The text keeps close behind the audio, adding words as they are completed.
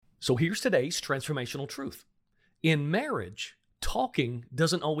So here's today's transformational truth. In marriage, talking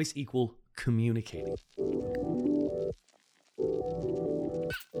doesn't always equal communicating.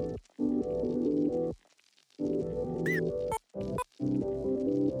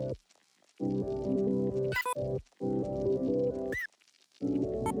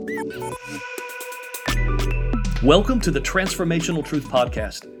 Welcome to the Transformational Truth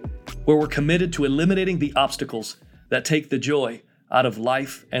Podcast, where we're committed to eliminating the obstacles that take the joy out of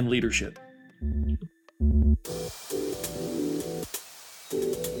life and leadership.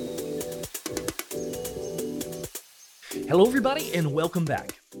 Hello, everybody, and welcome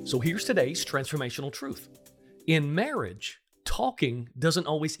back. So here's today's transformational truth. In marriage, talking doesn't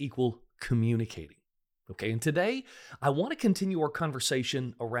always equal communicating. Okay, and today I want to continue our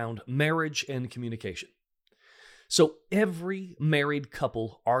conversation around marriage and communication. So every married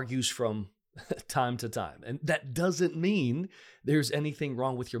couple argues from time to time, and that doesn't mean there's anything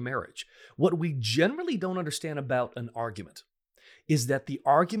wrong with your marriage. What we generally don't understand about an argument is that the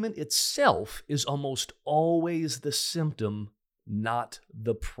argument itself is almost always the symptom, not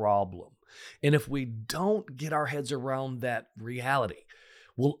the problem. And if we don't get our heads around that reality,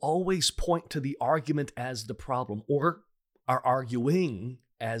 we'll always point to the argument as the problem or are arguing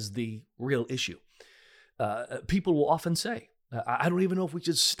as the real issue. People will often say, I don't even know if we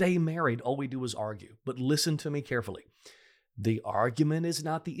should stay married. All we do is argue. But listen to me carefully. The argument is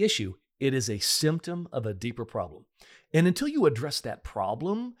not the issue. It is a symptom of a deeper problem. And until you address that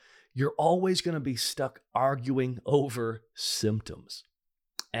problem, you're always going to be stuck arguing over symptoms.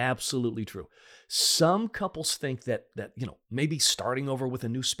 Absolutely true. Some couples think that maybe starting over with a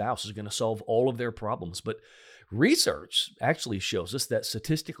new spouse is going to solve all of their problems. But research actually shows us that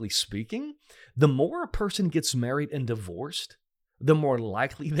statistically speaking, the more a person gets married and divorced, the more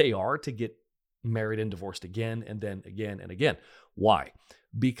likely they are to get married and divorced again and then again and again. Why?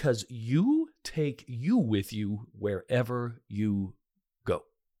 Because you take you with you wherever you go.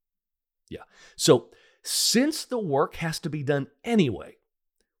 Yeah. So since the work has to be done anyway,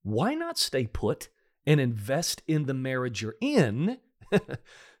 why not stay put and invest in the marriage you're in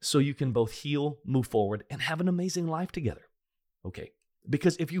so you can both heal, move forward, and have an amazing life together? Okay.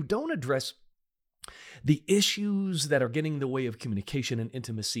 Because if you don't address the issues that are getting in the way of communication and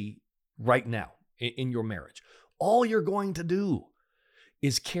intimacy right now in your marriage, all you're going to do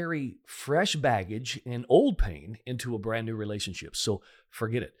is carry fresh baggage and old pain into a brand new relationship. So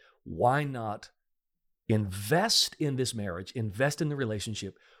forget it. Why not invest in this marriage, invest in the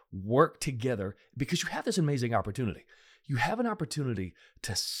relationship, work together, because you have this amazing opportunity. You have an opportunity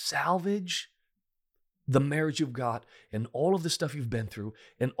to salvage the marriage you've got and all of the stuff you've been through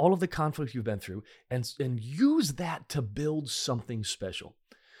and all of the conflict you've been through and use that to build something special.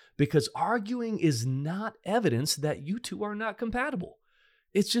 Because arguing is not evidence that you two are not compatible.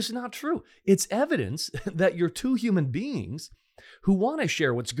 It's just not true. It's evidence that you're two human beings who want to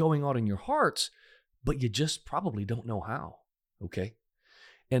share what's going on in your hearts, but you just probably don't know how, okay?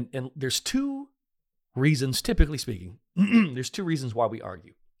 And there's two reasons, typically speaking, there's two reasons why we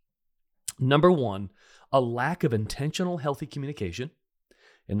argue. Number one, a lack of intentional, healthy communication.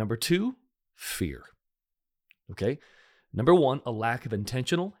 And number two, fear, okay? Number one, a lack of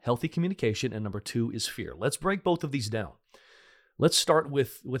intentional, healthy communication. And number two is fear. Let's break both of these down. Let's start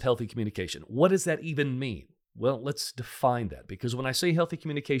with healthy communication. What does that even mean? Well, let's define that, because when I say healthy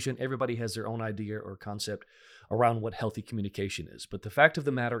communication, everybody has their own idea or concept around what healthy communication is. But the fact of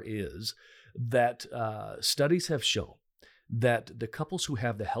the matter is that studies have shown that the couples who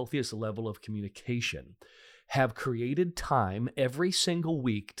have the healthiest level of communication have created time every single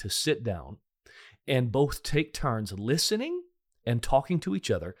week to sit down and both take turns listening and talking to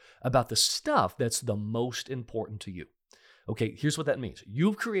each other about the stuff that's the most important to you. Okay, here's what that means.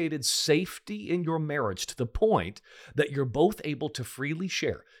 You've created safety in your marriage to the point that you're both able to freely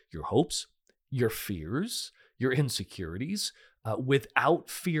share your hopes, your fears, your insecurities, without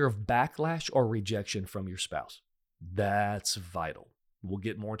fear of backlash or rejection from your spouse. That's vital. We'll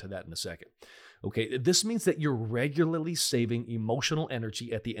get more into that in a second. Okay, this means that you're regularly saving emotional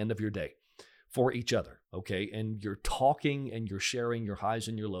energy at the end of your day for each other, okay? And you're talking and you're sharing your highs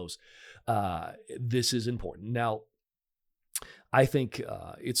and your lows. This is important. Now, I think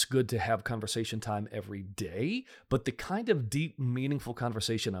it's good to have conversation time every day, but the kind of deep, meaningful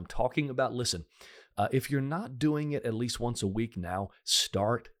conversation I'm talking about, listen, if you're not doing it at least once a week now,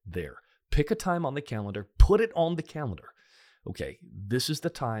 start there. Pick a time on the calendar, put it on the calendar. Okay, this is the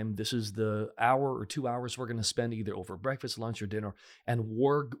time, this is the hour or 2 hours we're going to spend either over breakfast, lunch, or dinner, and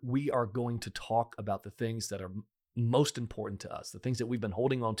we are going to talk about the things that are most important to us, the things that we've been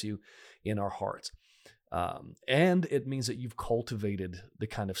holding on to in our hearts. And it means that you've cultivated the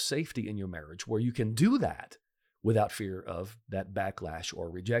kind of safety in your marriage where you can do that without fear of that backlash or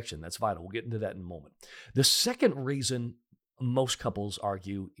rejection. That's vital. We'll get into that in a moment. The second reason most couples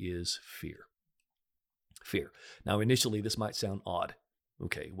argue is fear. Fear. Now, initially, this might sound odd.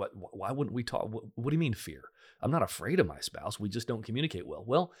 Okay, why wouldn't we talk? What do you mean fear? I'm not afraid of my spouse. We just don't communicate well.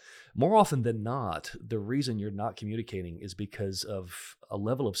 Well, more often than not, the reason you're not communicating is because of a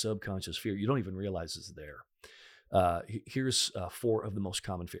level of subconscious fear you don't even realize is there. Here's 4 of the most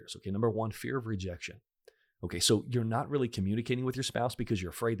common fears. Okay, number 1, fear of rejection. Okay, so you're not really communicating with your spouse because you're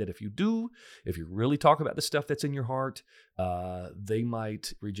afraid that if you really talk about the stuff that's in your heart, they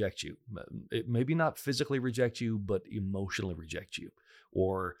might reject you. It maybe not physically reject you, but emotionally reject you.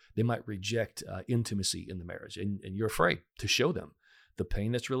 Or they might reject intimacy in the marriage. And you're afraid to show them the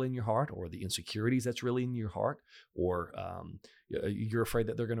pain that's really in your heart or the insecurities that's really in your heart. Or you're afraid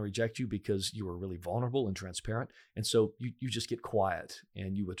that they're going to reject you because you are really vulnerable and transparent. And so you just get quiet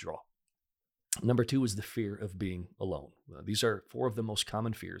and you withdraw. Number 2 is the fear of being alone. These are 4 of the most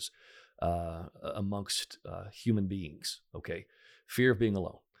common fears amongst human beings, okay? Fear of being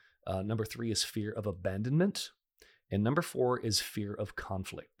alone. Number 3 is fear of abandonment. And number 4 is fear of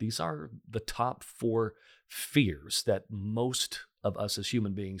conflict. These are the top 4 fears that most of us as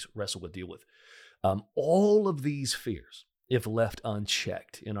human beings wrestle with, deal with. All of these fears, if left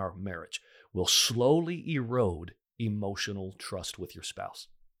unchecked in our marriage, will slowly erode emotional trust with your spouse.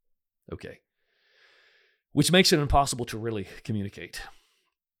 Okay. Which makes it impossible to really communicate.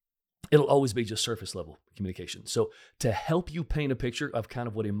 It'll always be just surface level communication. So to help you paint a picture of kind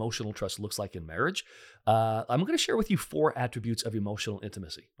of what emotional trust looks like in marriage, I'm going to share with you 4 attributes of emotional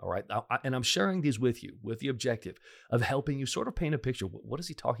intimacy. All right. And I'm sharing these with you with the objective of helping you sort of paint a picture. What is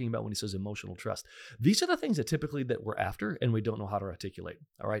he talking about when he says emotional trust? These are the things that typically that we're after and we don't know how to articulate.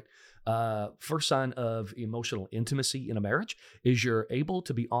 All right. First sign of emotional intimacy in a marriage is you're able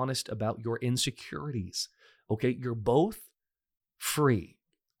to be honest about your insecurities. Okay. You're both free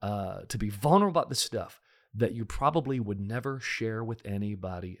to be vulnerable about the stuff that you probably would never share with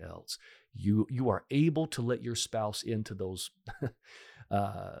anybody else. You are able to let your spouse into those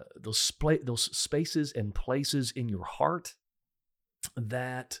spaces and places in your heart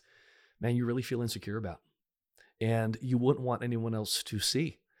that, man, you really feel insecure about, and you wouldn't want anyone else to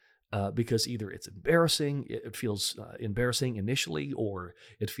see. Because either it's embarrassing, it feels embarrassing initially, or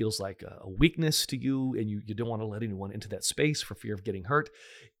it feels like a weakness to you, and you don't want to let anyone into that space for fear of getting hurt.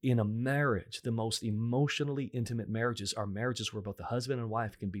 In a marriage, the most emotionally intimate marriages are marriages where both the husband and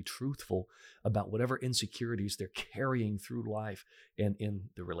wife can be truthful about whatever insecurities they're carrying through life and in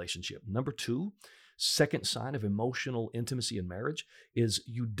the relationship. Number 2, second sign of emotional intimacy in marriage is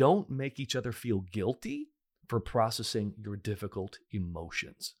you don't make each other feel guilty for processing your difficult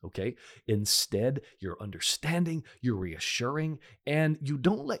emotions, okay? Instead, you're understanding, you're reassuring, and you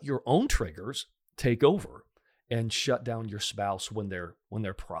don't let your own triggers take over and shut down your spouse when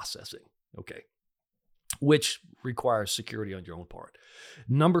they're processing, okay? Which requires security on your own part.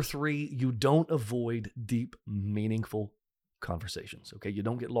 Number 3, you don't avoid deep, meaningful conversations, okay? You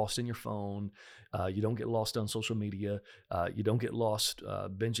don't get lost in your phone. You don't get lost on social media. You don't get lost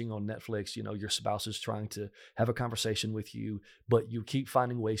binging on Netflix. You know, your spouse is trying to have a conversation with you, but you keep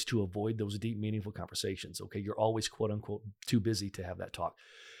finding ways to avoid those deep, meaningful conversations, okay? You're always, quote unquote, too busy to have that talk.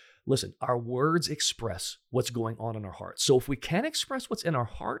 Listen, our words express what's going on in our heart. So if we can't express what's in our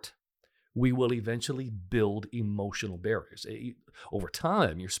heart, we will eventually build emotional barriers. Over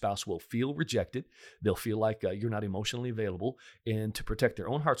time, your spouse will feel rejected. They'll feel like you're not emotionally available. And to protect their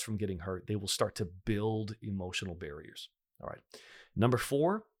own hearts from getting hurt, they will start to build emotional barriers. All right. Number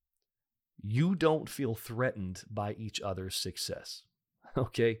 4, you don't feel threatened by each other's success.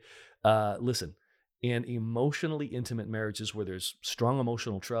 Okay. Listen, in emotionally intimate marriages where there's strong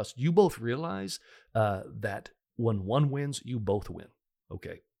emotional trust, you both realize that when one wins, you both win.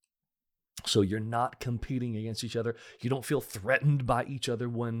 Okay. So you're not competing against each other. You don't feel threatened by each other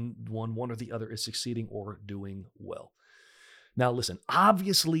when one or the other is succeeding or doing well. Now, listen,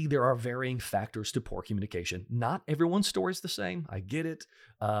 obviously there are varying factors to poor communication. Not everyone's story is the same. I get it.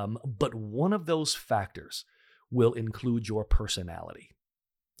 But one of those factors will include your personality.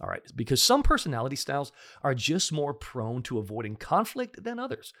 All right, because some personality styles are just more prone to avoiding conflict than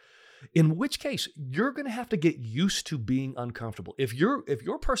others. In which case, you're going to have to get used to being uncomfortable. If your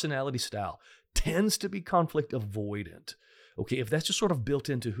personality style tends to be conflict avoidant, okay, if that's just sort of built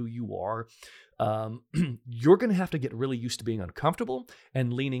into who you are, you're going to have to get really used to being uncomfortable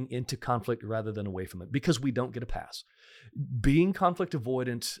and leaning into conflict rather than away from it, because we don't get a pass. Being conflict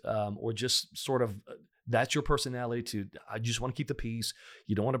avoidant or just sort of that's your personality I just want to keep the peace.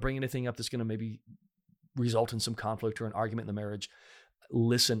 You don't want to bring anything up that's going to maybe result in some conflict or an argument in the marriage,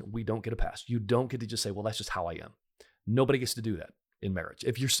 listen, we don't get a pass. You don't get to just say, well, that's just how I am. Nobody gets to do that in marriage.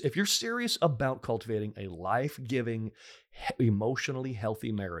 If you're serious about cultivating a life-giving, emotionally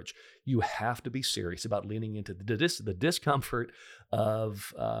healthy marriage, you have to be serious about leaning into the discomfort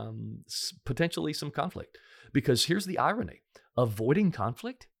of potentially some conflict. Because here's the irony. Avoiding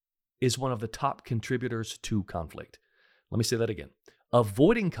conflict is one of the top contributors to conflict. Let me say that again.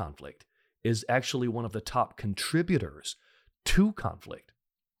 Avoiding conflict is actually one of the top contributors to conflict.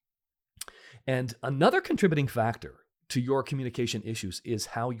 And another contributing factor to your communication issues is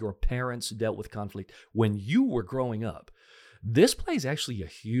how your parents dealt with conflict when you were growing up. This plays actually a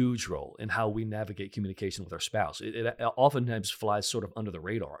huge role in how we navigate communication with our spouse. It oftentimes flies sort of under the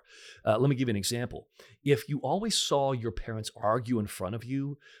radar. Let me give you an example. If you always saw your parents argue in front of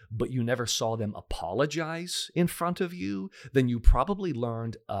you, but you never saw them apologize in front of you, then you probably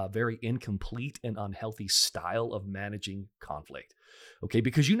learned a very incomplete and unhealthy style of managing conflict. Okay,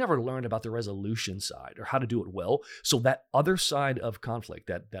 because you never learned about the resolution side or how to do it well. So that other side of conflict,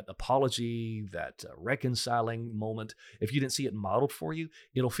 that apology, that reconciling moment, if you didn't see it modeled for you,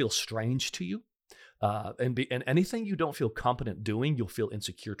 it'll feel strange to you. And anything you don't feel competent doing, you'll feel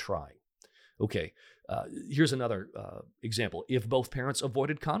insecure trying. Okay, here's another example. If both parents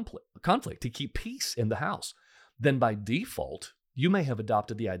avoided conflict to keep peace in the house, then by default, you may have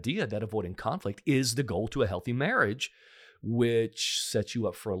adopted the idea that avoiding conflict is the goal to a healthy marriage, which sets you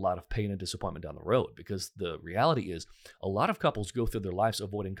up for a lot of pain and disappointment down the road. Because the reality is, a lot of couples go through their lives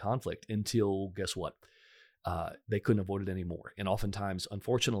avoiding conflict until, guess what? They couldn't avoid it anymore. And oftentimes,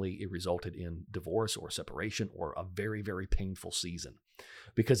 unfortunately, it resulted in divorce or separation or a very, very painful season.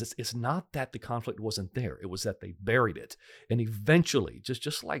 Because it's not that the conflict wasn't there. It was that they buried it. And eventually,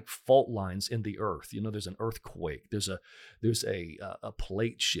 just like fault lines in the earth, there's an earthquake, there's a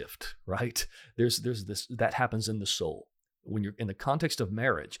plate shift, right? There's this that happens in the soul. When you're in the context of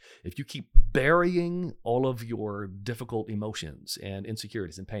marriage, if you keep burying all of your difficult emotions and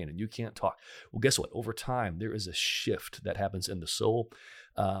insecurities and pain and you can't talk, well, guess what? Over time, there is a shift that happens in the soul.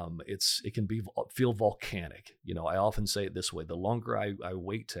 It can feel volcanic. I often say it this way: the longer I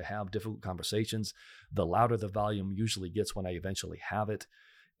wait to have difficult conversations, the louder the volume usually gets when I eventually have it.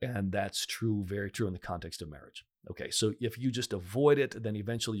 And that's true, very true in the context of marriage. Okay, so if you just avoid it, then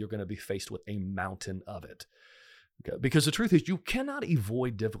eventually you're going to be faced with a mountain of it. Okay. Because the truth is, you cannot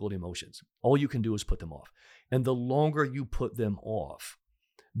avoid difficult emotions. All you can do is put them off. And the longer you put them off,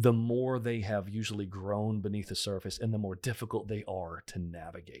 the more they have usually grown beneath the surface and the more difficult they are to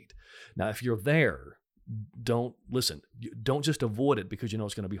navigate. Now, if you're there, don't just avoid it because you know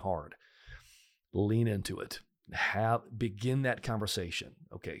it's going to be hard. Lean into it. Begin that conversation.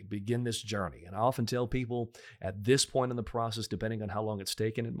 Okay, begin this journey. And I often tell people at this point in the process, depending on how long it's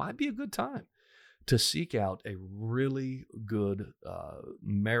taken, it might be a good time to seek out a really good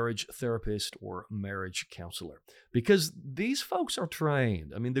marriage therapist or marriage counselor, because these folks are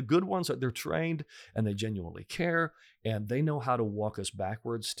trained. I mean, the good ones, they're trained and they genuinely care, and they know how to walk us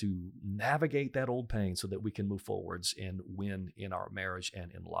backwards to navigate that old pain so that we can move forwards and win in our marriage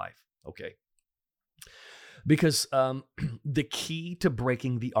and in life. Okay. Because the key to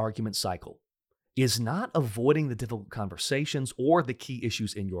breaking the argument cycle is not avoiding the difficult conversations or the key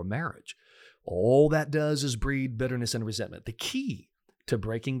issues in your marriage. All that does is breed bitterness and resentment. The key to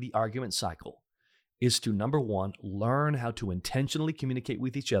breaking the argument cycle is to, number one, learn how to intentionally communicate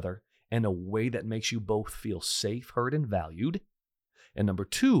with each other in a way that makes you both feel safe, heard, and valued. And number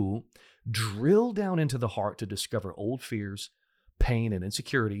two, drill down into the heart to discover old fears, pain, and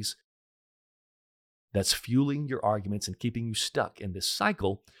insecurities that's fueling your arguments and keeping you stuck in this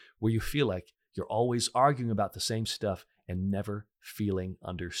cycle where you feel like you're always arguing about the same stuff and never feeling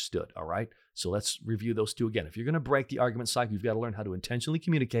understood. All right. So let's review those two again. If you're going to break the argument cycle, you've got to learn how to intentionally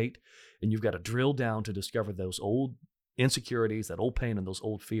communicate, and you've got to drill down to discover those old insecurities, that old pain, and those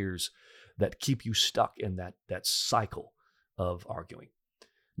old fears that keep you stuck in that cycle of arguing.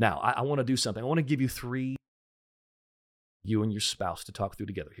 Now, I want to do something. I want to give you three, you and your spouse, to talk through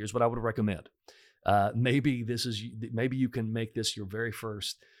together. Here's what I would recommend. Maybe you can make this your very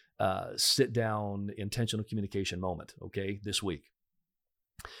first sit down intentional communication moment, okay, this week.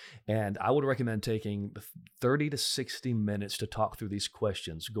 And I would recommend taking 30 to 60 minutes to talk through these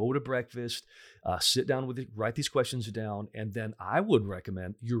questions. Go to breakfast, sit down write these questions down, and then I would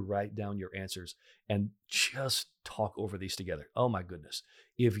recommend you write down your answers and just talk over these together. Oh my goodness.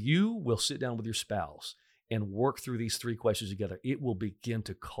 If you will sit down with your spouse and work through these three questions together, it will begin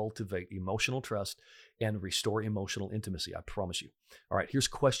to cultivate emotional trust and restore emotional intimacy. I promise you. All right, here's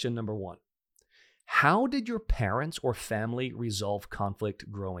question number one. How did your parents or family resolve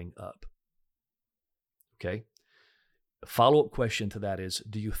conflict growing up? Okay. A follow-up question to that is,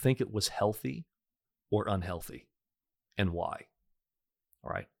 do you think it was healthy or unhealthy, and why? All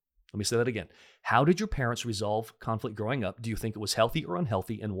right. Let me say that again. How did your parents resolve conflict growing up? Do you think it was healthy or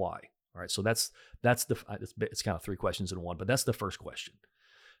unhealthy, and why? All right. So it's kind of three questions in one, but that's the first question.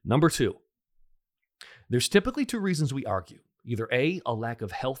 Number two, there's typically two reasons we argue. Either A, a lack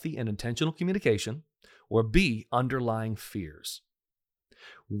of healthy and intentional communication, or B, underlying fears.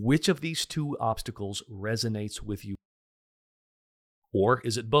 Which of these two obstacles resonates with you? Or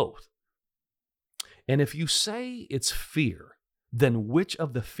is it both? And if you say it's fear, then which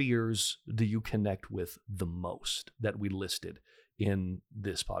of the fears do you connect with the most that we listed in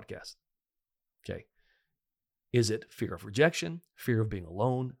this podcast? Okay. Is it fear of rejection, fear of being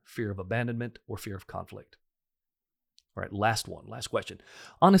alone, fear of abandonment, or fear of conflict? All right, last question.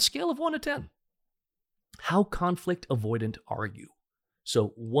 On a scale of 1 to 10, how conflict avoidant are you?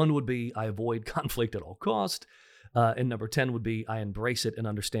 So 1 would be, I avoid conflict at all cost. And number 10 would be, I embrace it and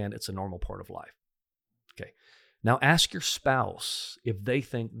understand it's a normal part of life. Okay. Now ask your spouse if they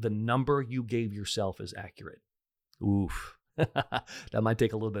think the number you gave yourself is accurate. Oof. That might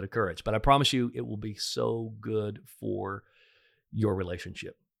take a little bit of courage, but I promise you it will be so good for your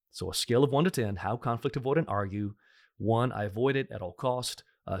relationship. So a scale of 1 to 10, how conflict avoidant are you? 1, I avoid it at all cost.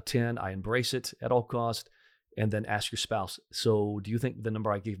 10, I embrace it at all cost. And then ask your spouse, so do you think the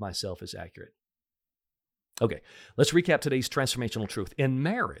number I gave myself is accurate? Okay, let's recap today's transformational truth. In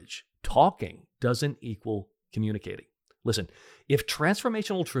marriage, talking doesn't equal communicating. Listen, if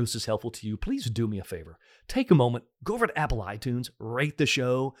transformational truths is helpful to you, please do me a favor. Take a moment, go over to Apple iTunes, rate the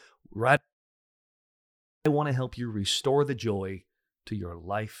show. I want to help you restore the joy to your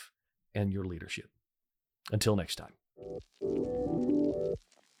life and your leadership. Until next time.